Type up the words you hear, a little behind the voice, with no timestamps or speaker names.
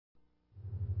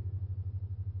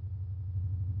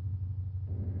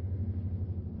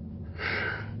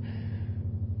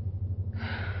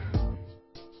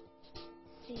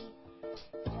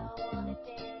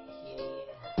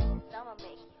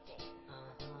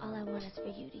for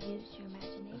you to use your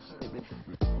imagination.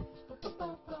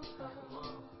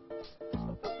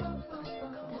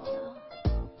 That's all.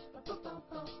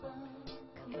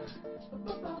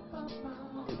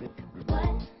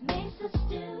 What makes us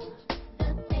do the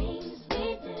things we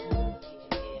do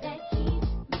that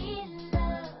keeps me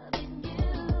loving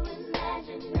you?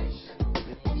 Imagination.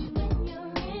 And when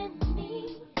you're in me,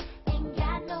 ain't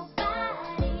got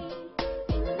nobody.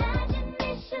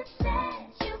 Imagination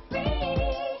sets you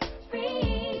free,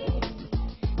 free.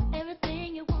 Everything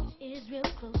you want is real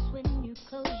close when you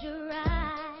close your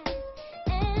eyes.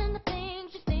 And the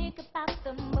things you think about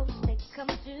the most, they come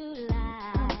to life.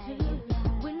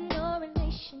 When your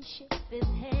relationship is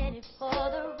headed for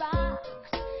the rocks,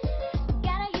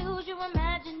 gotta use your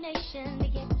imagination to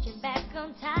get you back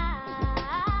on time.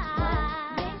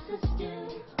 What makes us do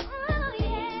the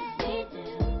things we do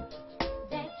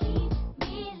that keeps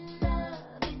me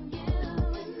loving you?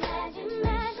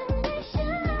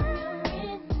 Imagination.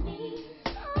 In me,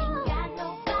 ain't got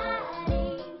nobody.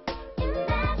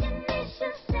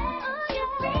 Imagination sets you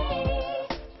free,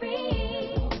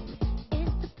 free.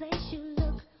 It's the place you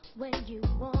look when you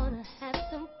wanna have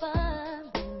some fun.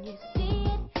 When you see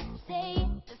it, say it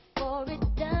before it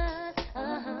does.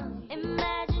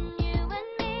 Imagine you and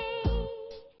me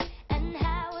and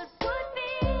how it would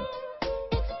be,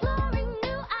 exploring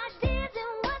new ideas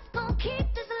and what's gonna keep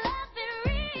this loving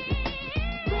real.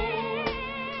 When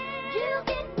you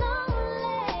get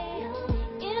lonely,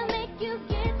 it'll make you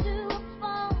get to a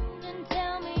phone and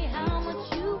tell me how much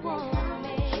you want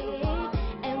me.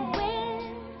 And when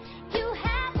you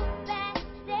have a bad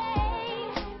day,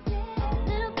 a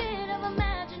little bit of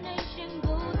imagination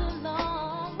goes a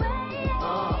long way.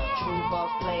 True ball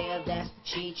player, that's the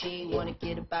Chi-Chi. Wanna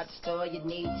get about the store, you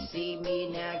need to see me.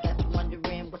 Now I got you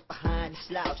wondering what's behind the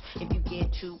slouch. If you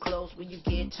get too close, when you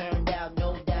get turned out,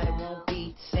 no doubt it won't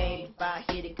be the same. If I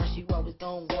hit it, cause you always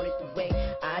gon' want it the way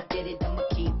I did it. I'ma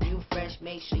keep you fresh,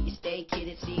 make sure you stay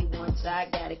kidded. See, once I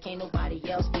got it, can't nobody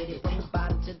else get it. From the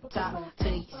bottom to the top,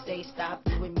 till you say stop.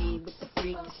 You and me with the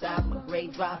freak inside my gray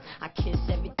drop. I kiss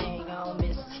every